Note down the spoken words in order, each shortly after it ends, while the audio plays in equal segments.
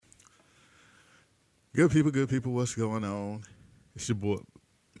Good people, what's going on? It's your boy,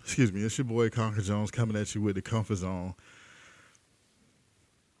 it's your boy Conker Jones coming at you with the comfort zone.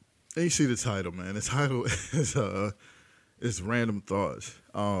 And you see the title, man. The title is Random Thoughts.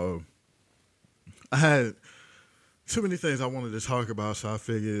 I had too many things I wanted to talk about, so I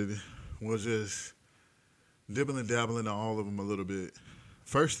figured we'll just dibble and dabble into all of them a little bit.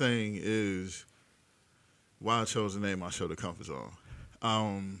 First thing is why I chose to name my show The Comfort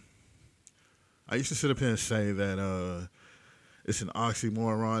Zone. I used to sit up here and say that it's an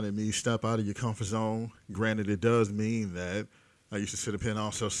oxymoron. It means step out of your comfort zone. Granted, it does mean that. I used to sit up here and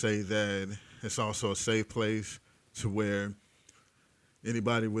also say that it's also a safe place to where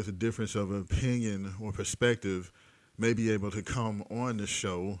anybody with a difference of opinion or perspective may be able to come on the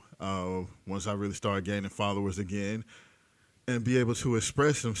show once I really start gaining followers again and be able to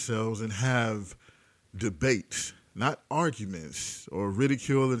express themselves and have debates, not arguments or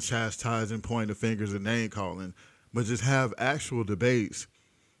ridicule and chastising, pointing fingers and name calling, but just have actual debates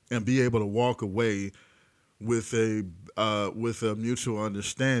and be able to walk away with a mutual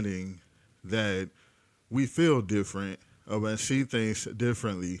understanding that we feel different and see things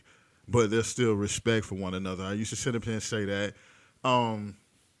differently, but there's still respect for one another. I used to sit up here and say that.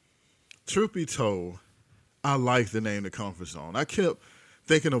 Truth be told, I like the name The Comfort Zone. I kept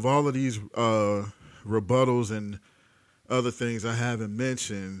thinking of all of these rebuttals and other things I haven't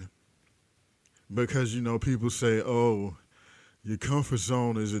mentioned because, people say, oh, your comfort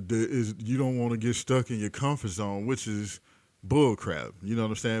zone is you don't want to get stuck in your comfort zone, which is bull crap. You know what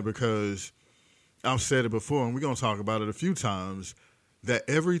I'm saying? Because I've said it before, and we're going to talk about it a few times, that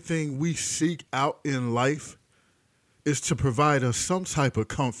everything we seek out in life is to provide us some type of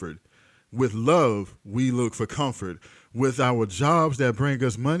comfort. With love, we look for comfort. With our jobs that bring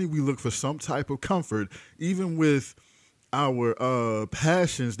us money, we look for some type of comfort. Even with our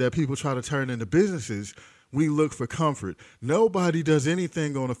passions that people try to turn into businesses, we look for comfort. Nobody does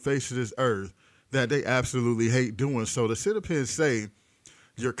anything on the face of this earth that they absolutely hate doing. So to sit up here and say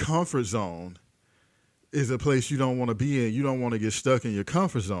your comfort zone is a place you don't want to be in, you don't want to get stuck in your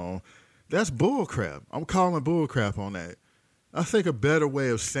comfort zone, that's bull crap. I'm calling bull crap on that. I think a better way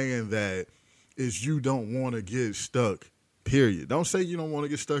of saying that is you don't want to get stuck, period. Don't say you don't want to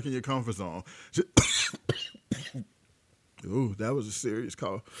get stuck in your comfort zone. Ooh, that was a serious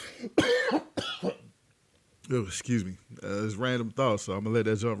call. Oh, excuse me. It's random thoughts, so I'm gonna let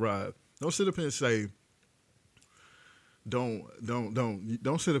that jump ride. Don't sit up here and say, don't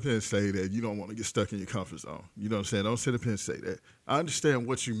sit up here and say that you don't want to get stuck in your comfort zone. You know what I'm saying? Don't sit up here and say that. I understand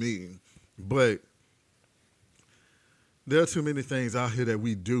what you mean, but there are too many things out here that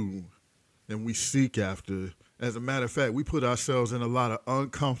we do and we seek after. As a matter of fact, we put ourselves in a lot of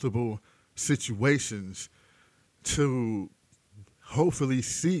uncomfortable situations to hopefully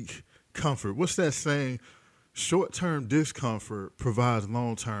seek comfort. What's that saying? Short-term discomfort provides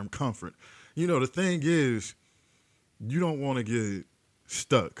long-term comfort. The thing is, you don't want to get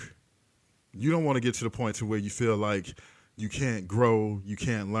stuck. You don't want to get to the point to where you feel like you can't grow, you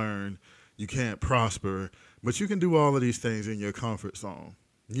can't learn, you can't prosper, but you can do all of these things in your comfort zone.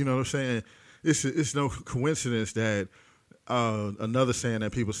 You know what I'm saying? It's no coincidence that another saying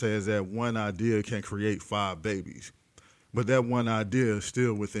that people say is that one idea can create 5 babies. But that one idea is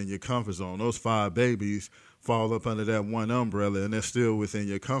still within your comfort zone. Those 5 babies fall up under that one umbrella, and they're still within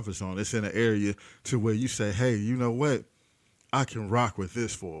your comfort zone. It's in an area to where you say, hey, you know what? I can rock with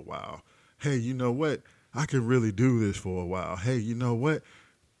this for a while. Hey, you know what? I can really do this for a while. Hey, you know what?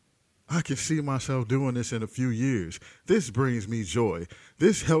 I can see myself doing this in a few years. This brings me joy.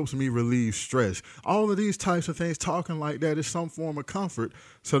 This helps me relieve stress. All of these types of things, talking like that is some form of comfort.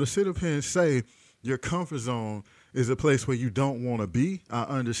 So to sit up here and say your comfort zone is a place where you don't want to be, I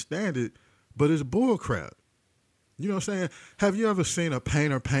understand it, but it's bull crap. You know what I'm saying? Have you ever seen a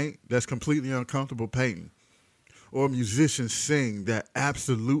painter paint that's completely uncomfortable painting? Or a musician sing that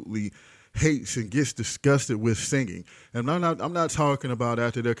absolutely hates and gets disgusted with singing? And I'm not talking about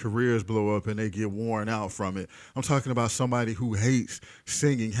after their careers blow up and they get worn out from it. I'm talking about somebody who hates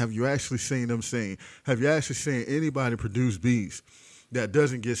singing. Have you actually seen them sing? Have you actually seen anybody produce beats that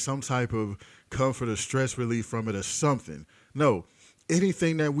doesn't get some type of comfort or stress relief from it or something? No.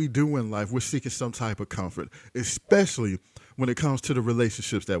 Anything that we do in life, we're seeking some type of comfort, especially when it comes to the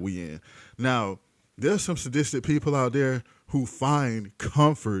relationships that we in. Now, there's some sadistic people out there who find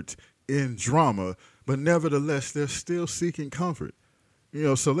comfort in drama, but nevertheless, they're still seeking comfort.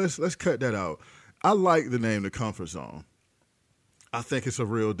 So let's cut that out. I like the name The Comfort Zone. I think it's a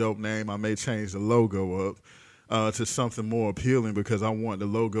real dope name. I may change the logo up to something more appealing because I want the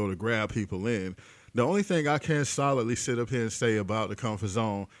logo to grab people in. The only thing I can solidly sit up here and say about the comfort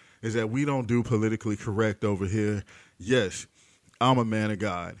zone is that we don't do politically correct over here. Yes, I'm a man of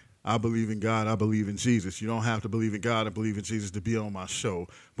God. I believe in God. I believe in Jesus. You don't have to believe in God and believe in Jesus to be on my show.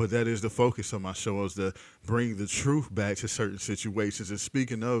 But that is the focus of my show, is to bring the truth back to certain situations. And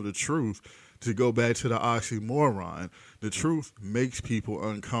speaking of the truth, to go back to the oxymoron, the truth makes people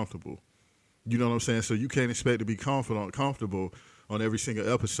uncomfortable. You know what I'm saying? So you can't expect to be comfortable on every single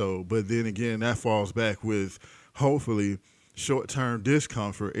episode. But then again, that falls back with hopefully short-term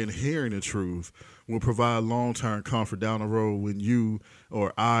discomfort, and hearing the truth will provide long-term comfort down the road when you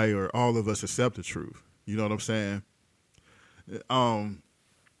or I or all of us accept the truth. You know what I'm saying? And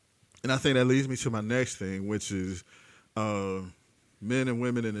I think that leads me to my next thing, which is men and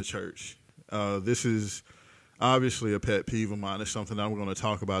women in the church. This is obviously a pet peeve of mine. It's something I'm going to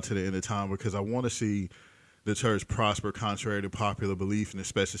talk about to the end of time, because I want to see the church prosper contrary to popular belief, and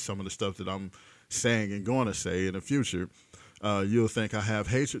especially some of the stuff that I'm saying and going to say in the future. You'll think I have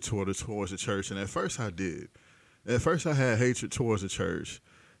hatred towards the church, and at first I did. At first I had hatred towards the church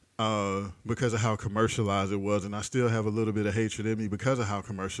because of how commercialized it was, and I still have a little bit of hatred in me because of how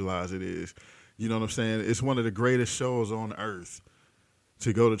commercialized it is. You know what I'm saying? It's one of the greatest shows on earth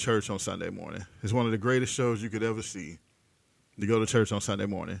to go to church on Sunday morning. It's one of the greatest shows you could ever see, to go to church on Sunday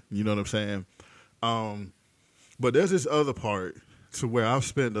morning. You know what I'm saying? But there's this other part to where I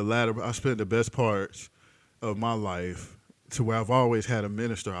spent the best parts of my life to where I've always had a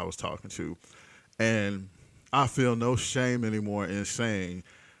minister I was talking to. And I feel no shame anymore in saying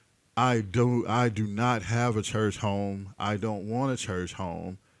I do not have a church home. I don't want a church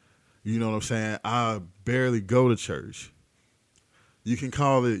home. You know what I'm saying? I barely go to church. You can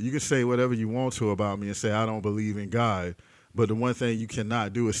say whatever you want to about me and say I don't believe in God. But the one thing you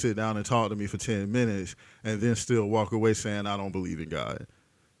cannot do is sit down and talk to me for 10 minutes and then still walk away saying I don't believe in God.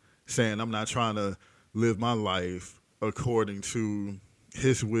 Saying I'm not trying to live my life according to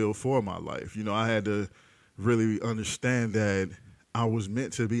his will for my life. You know, I had to really understand that I was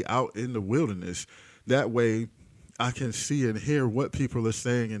meant to be out in the wilderness. That way I can see and hear what people are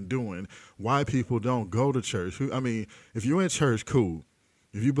saying and doing, why people don't go to church. I mean, if you're in church, cool.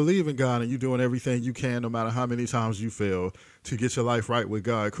 If you believe in God and you're doing everything you can, no matter how many times you fail, to get your life right with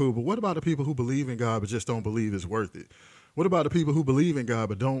God, cool. But what about the people who believe in God but just don't believe it's worth it? What about the people who believe in God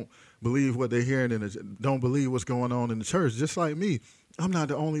but don't believe what they're hearing and don't believe what's going on in the church? Just like me, I'm not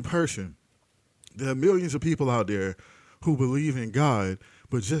the only person. There are millions of people out there who believe in God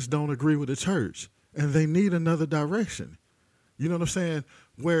but just don't agree with the church, and they need another direction. You know what I'm saying?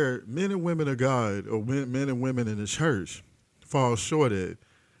 Where men and women of God, or men and women in the church, fall short at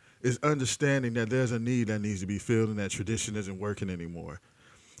is understanding that there's a need that needs to be filled and that tradition isn't working anymore.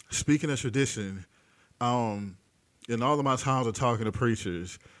 Speaking of tradition, in all of my times of talking to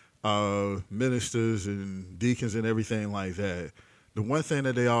preachers, ministers and deacons and everything like that, the one thing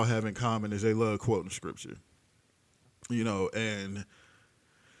that they all have in common is they love quoting scripture. You know, and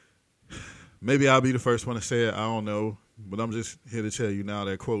maybe I'll be the first one to say it, I don't know, but I'm just here to tell you now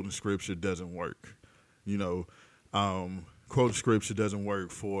that quoting scripture doesn't work. You know, quoting scripture doesn't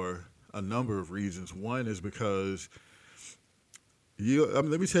work for a number of reasons. One is because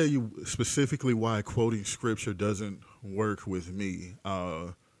let me tell you specifically why quoting scripture doesn't work with me.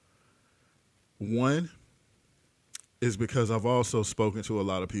 One is because I've also spoken to a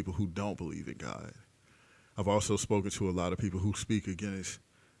lot of people who don't believe in God. I've also spoken to a lot of people who speak against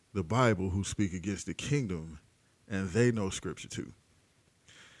the Bible, who speak against the kingdom, and they know scripture too.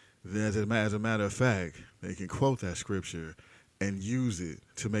 As a matter of fact, they can quote that scripture and use it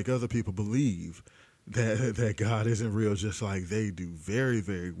to make other people believe that God isn't real, just like they do very,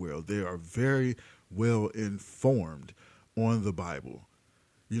 very well. They are very well informed on the Bible.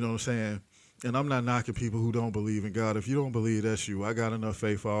 You know what I'm saying? And I'm not knocking people who don't believe in God. If you don't believe, that's you. I got enough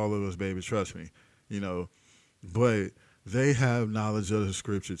faith for all of us, baby. Trust me. You know, but they have knowledge of the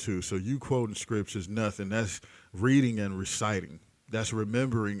scripture too. So you quoting scripture is nothing. That's reading and reciting. That's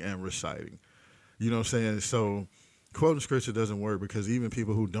remembering and reciting. You know what I'm saying? So quoting scripture doesn't work because even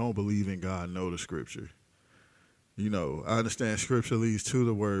people who don't believe in God know the scripture. You know, I understand scripture leads to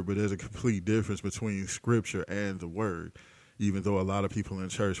the word, but there's a complete difference between scripture and the word, even though a lot of people in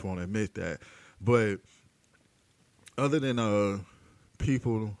church won't admit that. But other than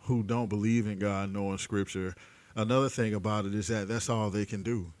people who don't believe in God knowing scripture, another thing about it is that that's all they can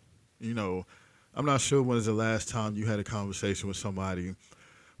do. You know, I'm not sure when is the last time you had a conversation with somebody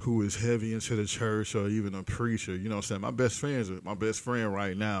who is heavy into the church or even a preacher. You know what I'm saying? My best friend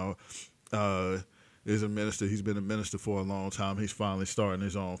right now is a minister. He's been a minister for a long time. He's finally starting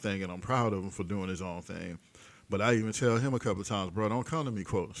his own thing, and I'm proud of him for doing his own thing. But I even tell him a couple of times, bro, don't come to me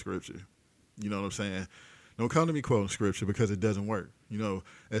quoting scripture. You know what I'm saying? Don't come to me quoting scripture because it doesn't work.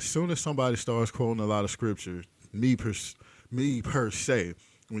 As soon as somebody starts quoting a lot of scripture, me per se,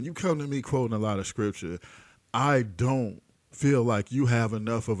 when you come to me quoting a lot of scripture, I don't feel like you have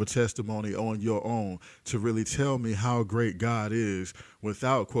enough of a testimony on your own to really tell me how great God is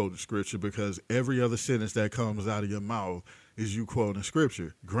without quoting scripture, because every other sentence that comes out of your mouth is you quoting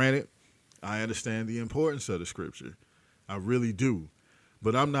scripture. Granted, I understand the importance of the scripture. I really do.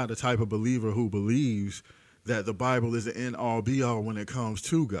 But I'm not the type of believer who believes that the Bible is the end-all, be-all when it comes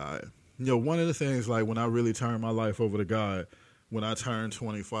to God. One of the things, like when I really turned my life over to God, when I turned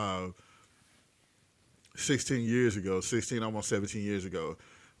 25, 16, almost 17 years ago,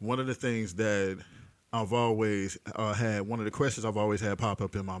 one of the things that I've always had, one of the questions I've always had pop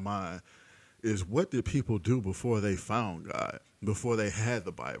up in my mind is, what did people do before they found God, before they had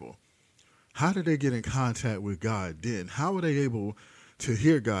the Bible? How did they get in contact with God then? How were they able to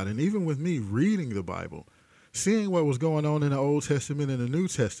hear God? And even with me reading the Bible, seeing what was going on in the Old Testament and the New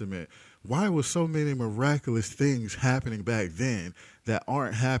Testament, why were so many miraculous things happening back then that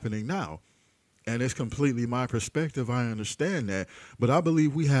aren't happening now? And it's completely my perspective. I understand that. But I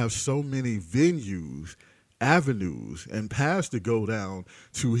believe we have so many venues, avenues, and paths to go down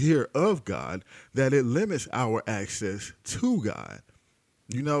to hear of God that it limits our access to God.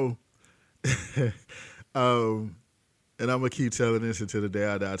 And I'm going to keep telling this until the day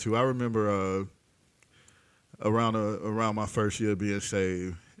I die, too. I remember around my first year being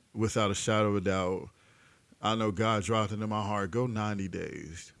saved, without a shadow of a doubt, I know God dropped into my heart, go 90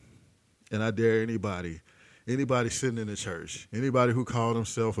 days. And I dare anybody sitting in the church, anybody who called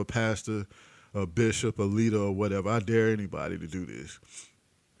himself a pastor, a bishop, a leader, or whatever, I dare anybody to do this.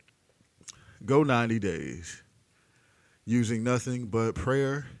 Go 90 days using nothing but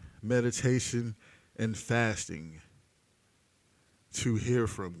prayer, meditation, and fasting to hear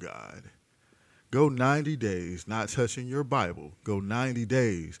from God. Go 90 days not touching your Bible. Go 90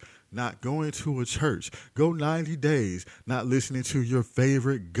 days not going to a church. Go 90 days not listening to your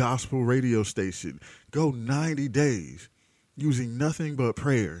favorite gospel radio station. Go 90 days using nothing but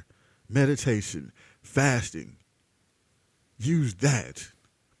prayer, meditation, fasting. Use that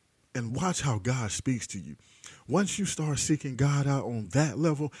and watch how God speaks to you. Once you start seeking God out on that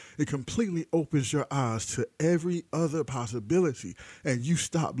level, it completely opens your eyes to every other possibility, and you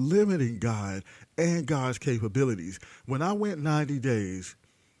stop limiting God and God's capabilities. When I went 90 days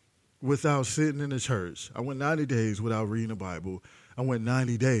without sitting in the church, I went 90 days without reading the Bible, I went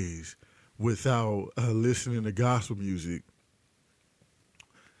 90 days without listening to gospel music,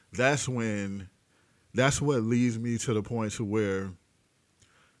 that's what leads me to the point to where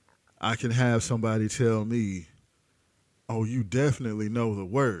I can have somebody tell me, oh, you definitely know the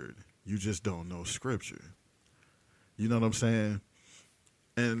word, you just don't know scripture. You know what I'm saying?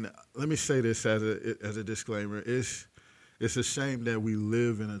 And let me say this as a disclaimer. It's a shame that we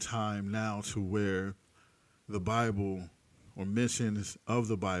live in a time now to where the Bible or mentions of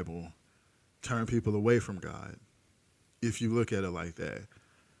the Bible turn people away from God, if you look at it like that.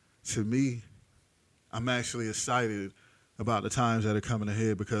 To me, I'm actually excited about the times that are coming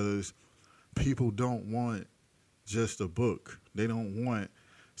ahead, because people don't want just a book. They don't want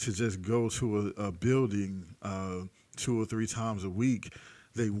to just go to a building 2 or 3 times a week.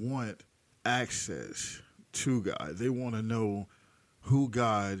 They want access to God. They want to know who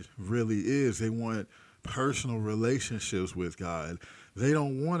God really is. They want personal relationships with God. They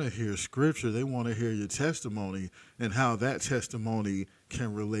don't want to hear scripture. They want to hear your testimony and how that testimony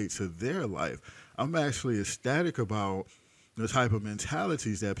can relate to their life. I'm actually ecstatic about the type of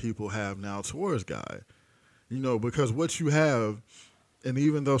mentalities that people have now towards God. Because what you have, and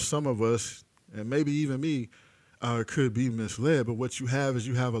even though some of us, and maybe even me, could be misled, but what you have is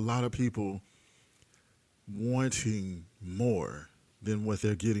you have a lot of people wanting more than what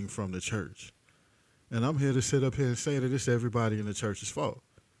they're getting from the church. And I'm here to sit up here and say that it's everybody in the church's fault.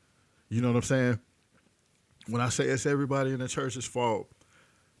 You know what I'm saying? When I say it's everybody in the church's fault,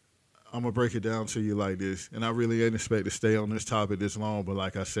 I'm going to break it down to you like this. And I really ain't expect to stay on this topic this long, but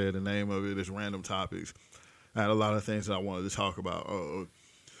like I said, the name of it is Random Topics. I had a lot of things that I wanted to talk about.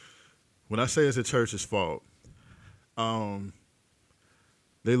 When I say it's the church's fault,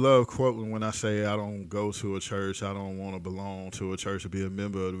 they love quoting when I say I don't go to a church, I don't want to belong to a church or be a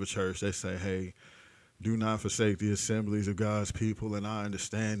member of a church. They say, hey, do not forsake the assemblies of God's people, and I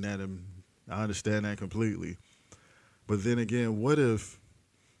understand that, and I understand that completely. But then again, what if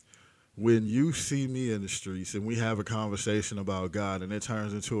when you see me in the streets and we have a conversation about God and it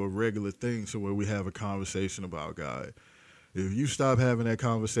turns into a regular thing to where we have a conversation about God? If you stop having that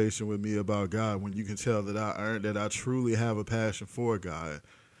conversation with me about God when you can tell that I truly have a passion for God,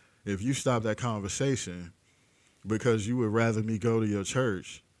 If you stop that conversation because you would rather me go to your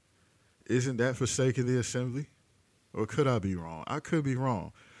church, isn't that forsaking the assembly? Or could I be wrong? I could be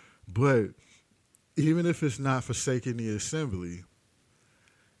wrong. But even if it's not forsaking the assembly,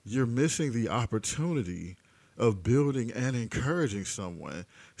 you're missing the opportunity of building and encouraging someone.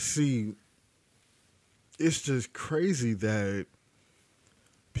 See, it's just crazy that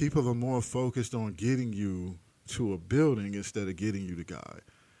people are more focused on getting you to a building instead of getting you to God.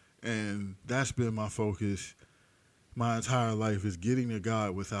 And that's been my focus my entire life, is getting to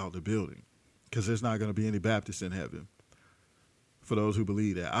God without the building. Because there's not going to be any Baptists in heaven. For those who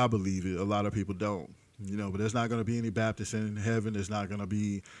believe that. I believe it. A lot of people don't. But there's not going to be any Baptists in heaven. There's not going to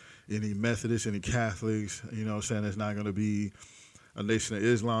be any Methodists, any Catholics. There's not going to be a Nation of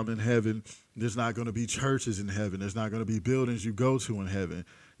Islam in heaven. There's not going to be churches in heaven. There's not going to be buildings you go to in heaven.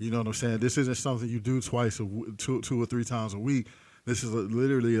 You know what I'm saying? This isn't something you do two or three times a week. This is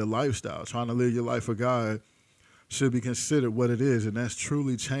literally a lifestyle. Trying to live your life for God should be considered what it is, and that's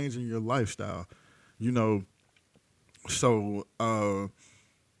truly changing your lifestyle. So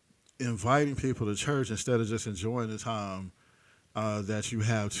inviting people to church instead of just enjoying the time that you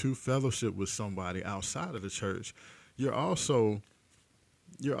have to fellowship with somebody outside of the church, you're also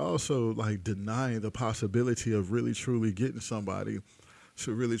like denying the possibility of really truly getting somebody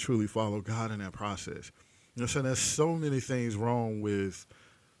to really truly follow God in that process. So there's so many things wrong with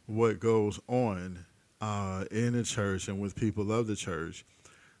what goes on in the church and with people of the church,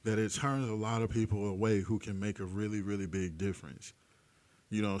 that it turns a lot of people away who can make a really, really big difference,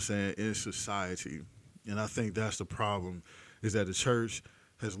 in society. And I think that's the problem, is that the church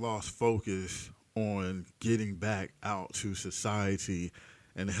has lost focus on getting back out to society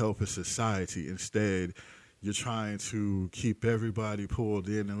and helping society. Instead, you're trying to keep everybody pulled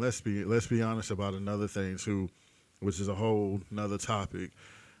in. And let's be honest about another thing too, which is a whole another topic.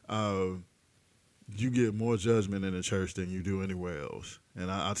 You get more judgment in the church than you do anywhere else.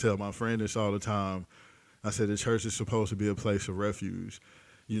 And I tell my friend this all the time. I said the church is supposed to be a place of refuge.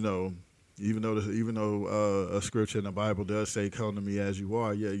 Even though a scripture in the Bible does say, "Come to me as you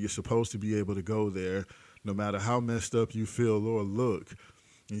are," yeah, you're supposed to be able to go there no matter how messed up you feel or look.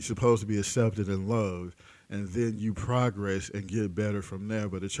 You're supposed to be accepted and loved, and then you progress and get better from there.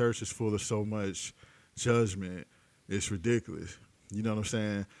 But the church is full of so much judgment, it's ridiculous. You know what I'm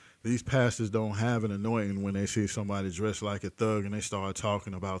saying? These pastors don't have an anointing when they see somebody dressed like a thug and they start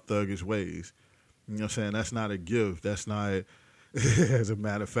talking about thuggish ways. You know what I'm saying? That's not a gift. That's not, as a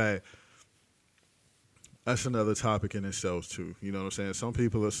matter of fact, that's another topic in itself too. You know what I'm saying? Some of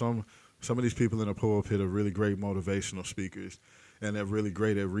these people in the pulpit are really great motivational speakers, and they're really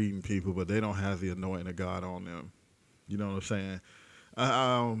great at reading people, but they don't have the anointing of God on them. You know what I'm saying?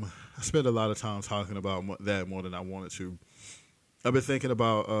 I spent a lot of time talking about that more than I wanted to. I've been thinking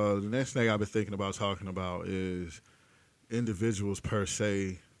about, the next thing I've been thinking about talking about is individuals per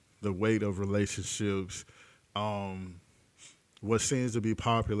se, the weight of relationships. What seems to be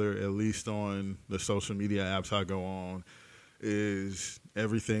popular, at least on the social media apps I go on, is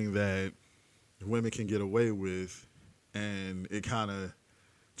everything that women can get away with. And it kind of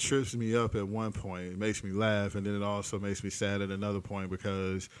trips me up at one point. It makes me laugh, and then it also makes me sad at another point,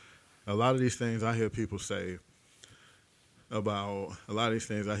 because a lot of these things I hear people say about, a lot of these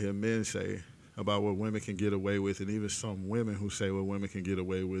things I hear men say about what women can get away with, and even some women who say what women can get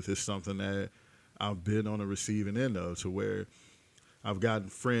away with, is something that I've been on the receiving end of, to where I've gotten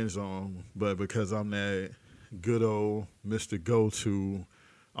friends on, but because I'm that good old Mr. Go-To,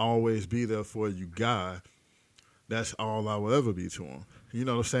 always be there for you guy, that's all I will ever be to them. You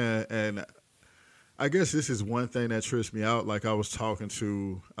know what I'm saying? And I guess this is one thing that trips me out. Like, I was talking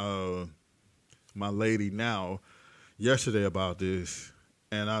to my lady now yesterday about this,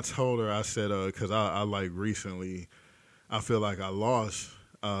 and I told her, I said, because I like recently, I feel like I lost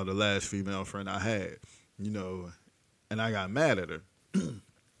the last female friend I had, and I got mad at her.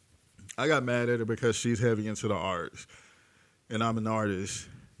 I got mad at her because she's heavy into the arts, and I'm an artist.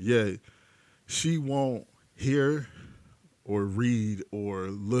 Yet she won't hear or read or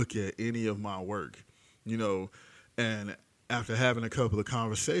look at any of my work, and after having a couple of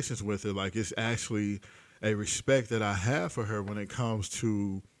conversations with her, like, it's actually a respect that I have for her when it comes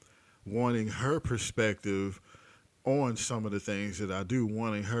to wanting her perspective on some of the things that I do,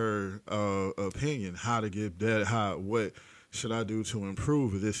 wanting her opinion, how to get better, what should I do to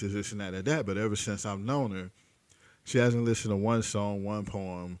improve, this is this and that and that. But ever since I've known her, she hasn't listened to one song, one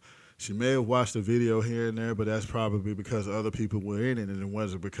poem. She may have watched a video here and there, but that's probably because other people were in it, and it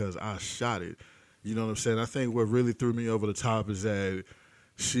wasn't because I shot it. You know what I'm saying? I think what really threw me over the top is that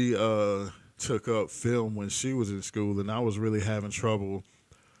she took up film when she was in school, and I was really having trouble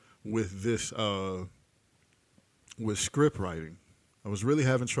with this with script writing. I was really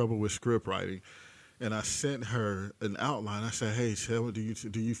having trouble with script writing, and I sent her an outline. I said, "Hey, Shell, do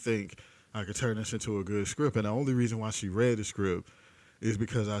you think I could turn this into a good script?" And the only reason why she read the script is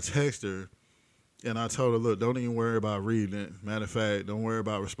because I texted her and I told her, "Look, don't even worry about reading it. Matter of fact, don't worry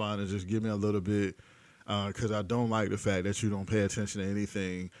about responding. Just give me a little bit, because I don't like the fact that you don't pay attention to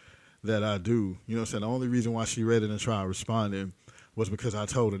anything that I do." You know what I'm saying? The only reason why she read it and tried responding was because I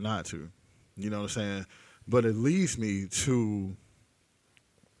told her not to. You know what I'm saying? But it leads me to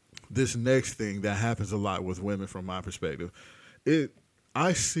this next thing that happens a lot with women from my perspective.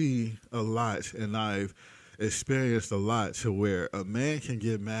 I see a lot, and I've experienced a lot, to where a man can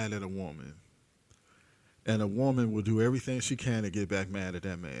get mad at a woman, and a woman will do everything she can to get back mad at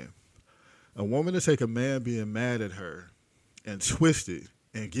that man. A woman to take a man being mad at her and twist it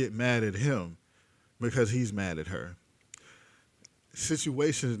and get mad at him because he's mad at her.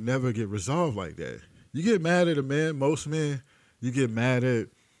 Situations never get resolved like that. You get mad at a man, most men, you get mad at,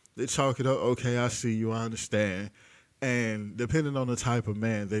 they chalk it up, okay, I see you, I understand. And depending on the type of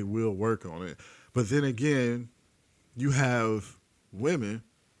man, they will work on it. But then again, you have women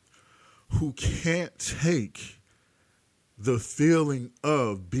who can't take the feeling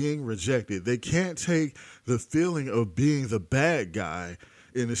of being rejected. They can't take the feeling of being the bad guy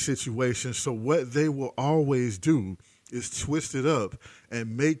in a situation. So what they will always do is twist it up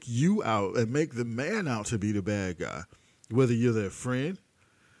and make you out and make the man out to be the bad guy. Whether you're their friend,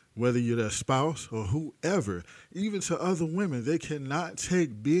 whether you're their spouse, or whoever, even to other women, they cannot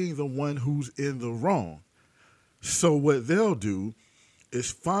take being the one who's in the wrong. So what they'll do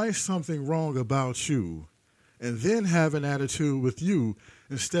is find something wrong about you and then have an attitude with you,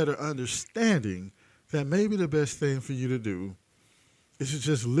 instead of understanding that maybe the best thing for you to do is to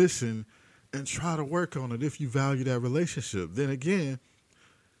just listen and try to work on it if you value that relationship. Then again,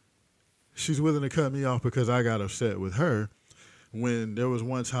 she's willing to cut me off because I got upset with her, when there was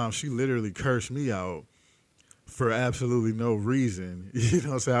one time she literally cursed me out for absolutely no reason. You know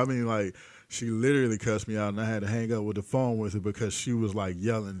what I'm saying? I mean, like, she literally cussed me out, and I had to hang up with the phone with her because she was, like,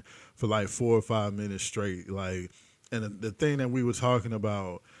 yelling for, like, 4 or 5 minutes straight. Like, and the thing that we were talking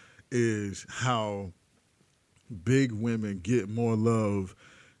about is how big women get more love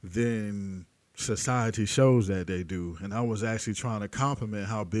than society shows that they do. And I was actually trying to compliment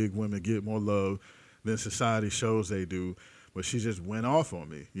how big women get more love than society shows they do. But she just went off on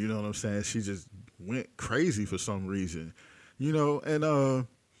me. You know what I'm saying? She just went crazy for some reason. You know, and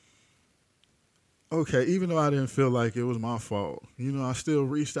okay, even though I didn't feel like it was my fault, you know, I still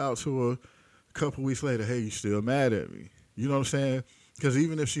reached out to her a couple weeks later. Hey, you still mad at me? You know what I'm saying? Because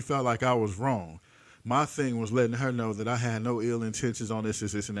even if she felt like I was wrong, my thing was letting her know that I had no ill intentions on this,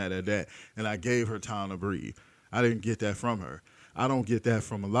 and that. And I gave her time to breathe. I didn't get that from her. I don't get that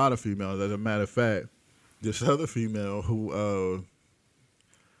from a lot of females. As a matter of fact, this other female who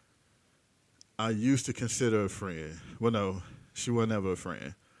I used to consider a friend. Well, no, she was never a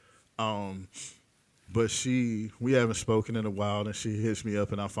friend. But we haven't spoken in a while, and she hits me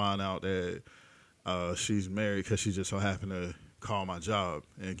up, and I find out that she's married because she just so happened to call my job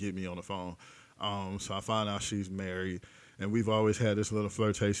and get me on the phone. So I find out she's married, and we've always had this little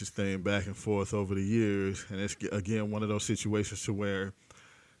flirtatious thing back and forth over the years. And it's, again, one of those situations to where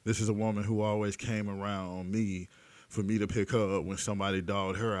this is a woman who always came around me for me to pick her up when somebody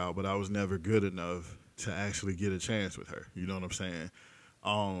dogged her out, but I was never good enough to actually get a chance with her. You know what I'm saying?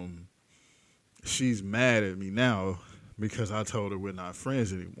 She's mad at me now because I told her we're not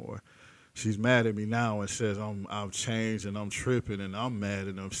friends anymore. She's mad at me now and says I've changed and I'm tripping, and I'm mad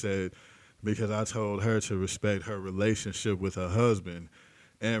and upset because I told her to respect her relationship with her husband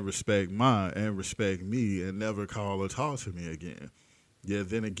and respect mine and respect me and never call or talk to me again. Yeah,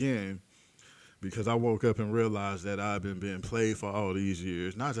 then again, because I woke up and realized that I've been being played for all these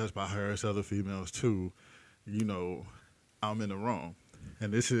years, not just by her, it's other females too, you know, I'm in the wrong.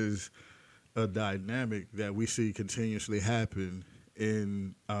 And this is a dynamic that we see continuously happen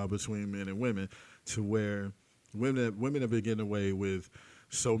in between men and women, to where women have been getting away with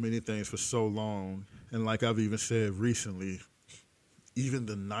so many things for so long. And like I've even said recently, even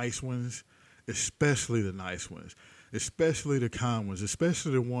the nice ones, especially the nice ones, especially the kind ones,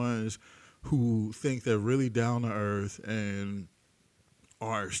 especially the ones who think they're really down to earth and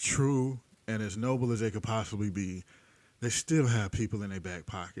are as true and as noble as they could possibly be, they still have people in their back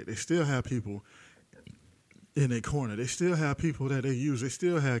pocket. They still have people in their corner. They still have people that they use. They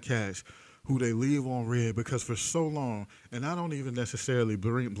still have cats who they leave on red because for so long, and I don't even necessarily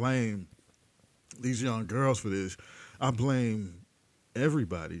blame these young girls for this. I blame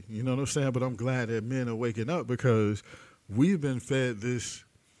everybody, you know what I'm saying? But I'm glad that men are waking up, because we've been fed this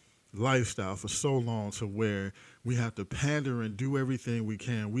lifestyle for so long to where we have to pander and do everything we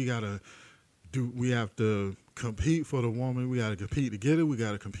can. We have to compete for the woman. We got to compete to get her. We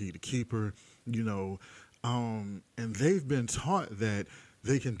got to compete to keep her, you know. And they've been taught that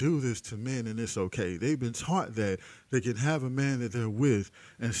they can do this to men and it's okay. They've been taught that they can have a man that they're with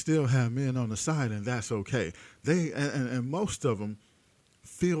and still have men on the side and that's okay. And most of them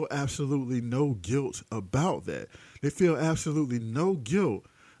feel absolutely no guilt about that. They feel absolutely no guilt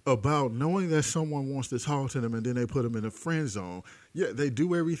about knowing that someone wants to talk to them and then they put them in a friend zone. Yeah, they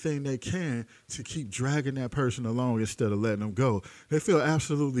do everything they can to keep dragging that person along instead of letting them go. They feel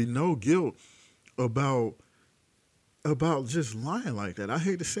absolutely no guilt about just lying like that. I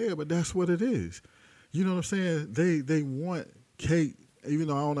hate to say it, but that's what it is. You know what I'm saying? They want cake, even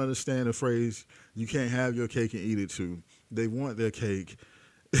though I don't understand the phrase, you can't have your cake and eat it too. They want their cake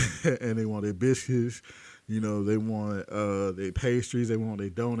and they want their biscuits. You know, they want their pastries, they want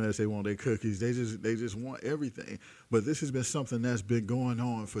their donuts, they want their cookies. They just want everything. But this has been something that's been going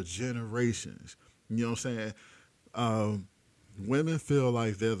on for generations. You know what I'm saying? Women feel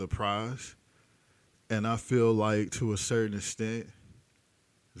like they're the prize. And I feel like to a certain extent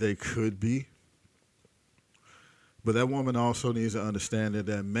they could be. But that woman also needs to understand that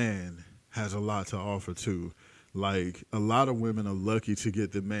that man has a lot to offer too. Like, a lot of women are lucky to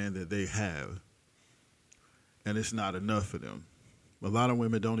get the man that they have. And it's not enough for them. A lot of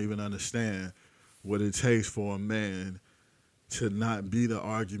women don't even understand what it takes for a man to not be the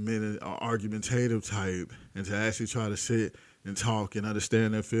argumentative type and to actually try to sit and talk and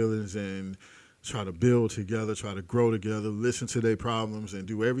understand their feelings and try to build together, try to grow together, listen to their problems, and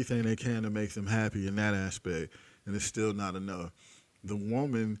do everything they can to make them happy in that aspect. And it's still not enough. The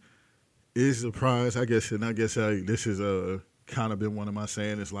woman is the prize, I guess, and this is kind of been one of my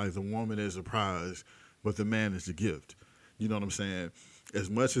saying. It's like the woman is the prize, but the man is the gift. You know what I'm saying? As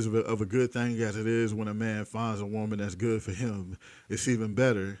much of a good thing as it is when a man finds a woman that's good for him, it's even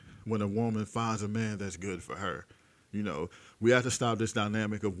better when a woman finds a man that's good for her. You know, we have to stop this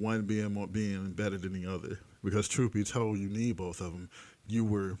dynamic of one being better than the other. Because truth be told, you need both of them. You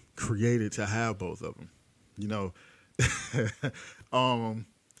were created to have both of them. You know,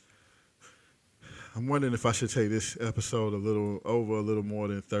 I'm wondering if I should take this episode a little more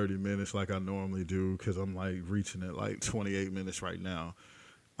than 30 minutes like I normally do, because I'm like reaching at like 28 minutes right now.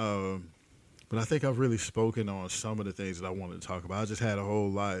 But I think I've really spoken on some of the things that I wanted to talk about. I just had a whole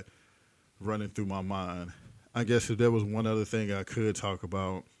lot running through my mind. I guess if there was one other thing I could talk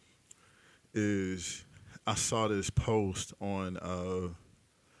about is I saw this post on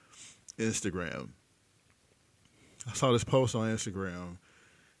Instagram. I saw this post on Instagram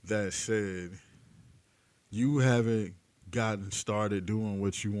that said, you haven't gotten started doing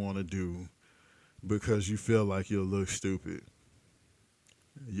what you want to do because you feel like you'll look stupid.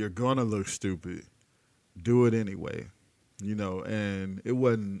 You're going to look stupid. Do it anyway. You know, and it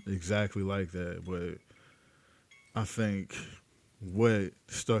wasn't exactly like that, but I think what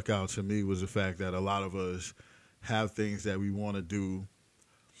stuck out to me was the fact that a lot of us have things that we want to do,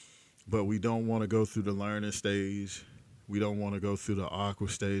 but we don't want to go through the learning stage. We don't want to go through the awkward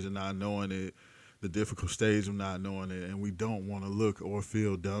stage of not knowing it, the difficult stage of not knowing it, and we don't want to look or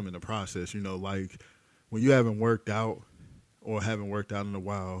feel dumb in the process. You know, like when you haven't worked out or haven't worked out in a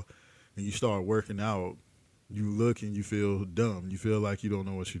while and you start working out, you look and you feel dumb. You feel like you don't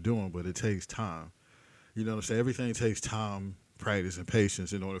know what you're doing, but it takes time. You know what I'm saying? Everything takes time, practice, and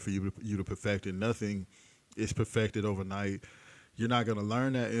patience in order for you to perfect it. Nothing is perfected overnight. You're not going to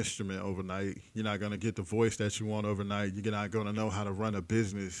learn that instrument overnight. You're not going to get the voice that you want overnight. You're not going to know how to run a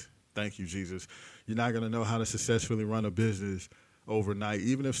business. Thank you, Jesus. You're not going to know how to successfully run a business overnight.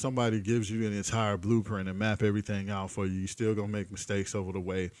 Even if somebody gives you an entire blueprint and map everything out for you, you're still going to make mistakes over the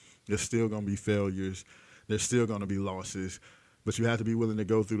way. There's still going to be failures. There's still going to be losses. But you have to be willing to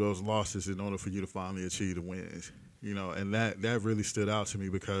go through those losses in order for you to finally achieve the wins. You know, and that really stood out to me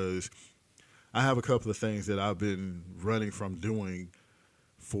because I have a couple of things that I've been running from doing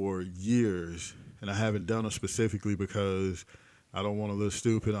for years, and I haven't done them specifically because I don't want to look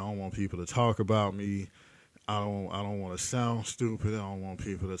stupid. I don't want people to talk about me. I don't want to sound stupid. I don't want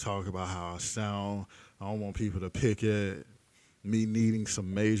people to talk about how I sound. I don't want people to pick at me needing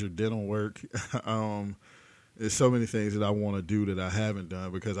some major dental work. There's so many things that I want to do that I haven't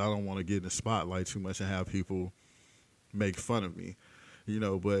done because I don't want to get in the spotlight too much and have people make fun of me, you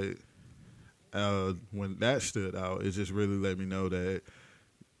know. But when that stood out, it just really let me know that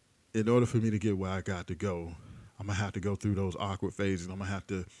in order for me to get where I got to go, I'm going to have to go through those awkward phases. I'm going to have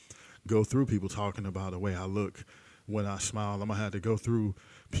to go through people talking about the way I look, when I smile. I'm going to have to go through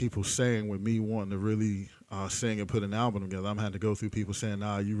people saying, with me wanting to really sing and put an album together, I'm going to have to go through people saying,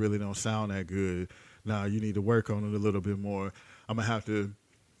 nah, you really don't sound that good. Nah, you need to work on it a little bit more. I'm going to have to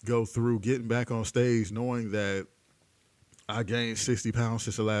go through getting back on stage knowing that I gained 60 pounds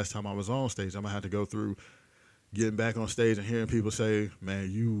since the last time I was on stage. I'm going to have to go through getting back on stage and hearing people say, man,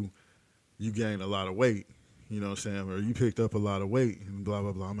 you gained a lot of weight, you know what I'm saying, or you picked up a lot of weight and blah,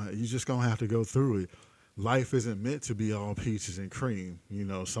 blah, blah. You're just going to have to go through it. Life isn't meant to be all peaches and cream. You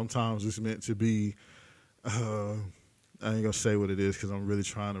know, sometimes it's meant to be, I ain't going to say what it is because I'm really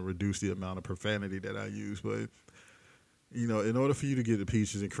trying to reduce the amount of profanity that I use. But, you know, in order for you to get the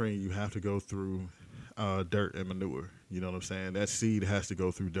peaches and cream, you have to go through dirt and manure. You know what I'm saying? That seed has to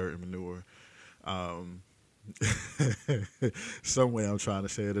go through dirt and manure. Some way I'm trying to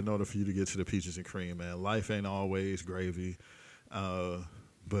say it, in order for you to get to the peaches and cream, man. Life ain't always gravy.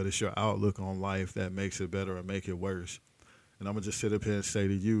 But it's your outlook on life that makes it better or make it worse. And I'm going to just sit up here and say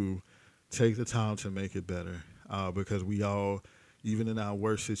to you, take the time to make it better. Because we all, even in our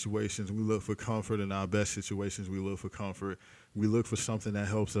worst situations, we look for comfort. In our best situations, we look for comfort. We look for something that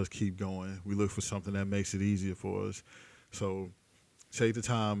helps us keep going. We look for something that makes it easier for us. So take the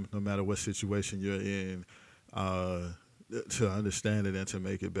time, no matter what situation you're in, to understand it and to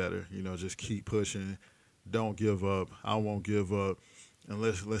make it better. You know, just keep pushing. Don't give up. I won't give up. And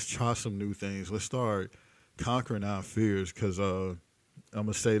let's try some new things. Let's start conquering our fears, because I'm going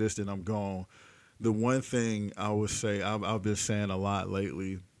to say this, then I'm gone. The one thing I would say, I've been saying a lot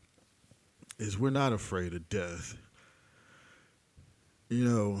lately, is we're not afraid of death. You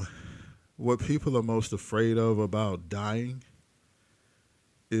know, what people are most afraid of about dying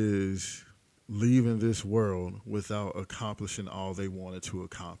is leaving this world without accomplishing all they wanted to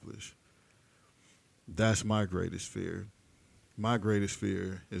accomplish. That's my greatest fear. My greatest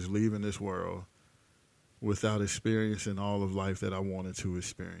fear is leaving this world without experiencing all of life that I wanted to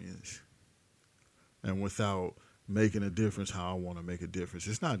experience, and without making a difference how I want to make a difference.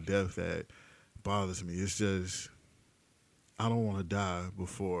 It's not death that bothers me. It's just I don't want to die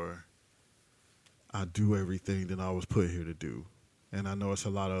before I do everything that I was put here to do. And I know it's a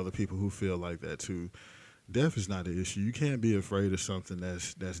lot of other people who feel like that too. Death is not an issue. You can't be afraid of something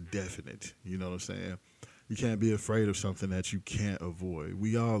that's definite. You know what I'm saying? You can't be afraid of something that you can't avoid.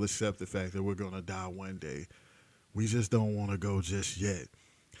 We all accept the fact that we're going to die one day. We just don't want to go just yet.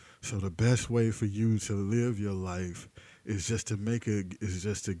 So the best way for you to live your life is just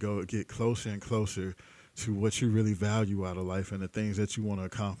to go get closer and closer to what you really value out of life and the things that you want to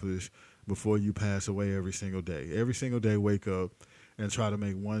accomplish before you pass away every single day. Every single day, wake up and try to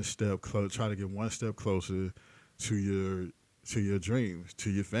make try to get one step closer to your dreams,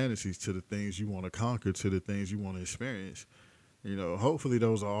 to your fantasies, to the things you want to conquer, to the things you want to experience. You know, hopefully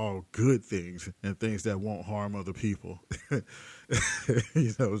those are all good things and things that won't harm other people. You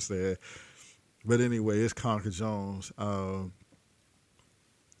know what I'm saying? But anyway, it's Conquer Jones.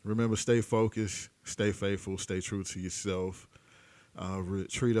 Remember, stay focused, stay faithful, stay true to yourself.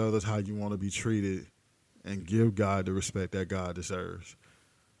 Treat others how you want to be treated, and give God the respect that God deserves.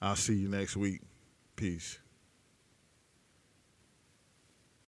 I'll see you next week. Peace.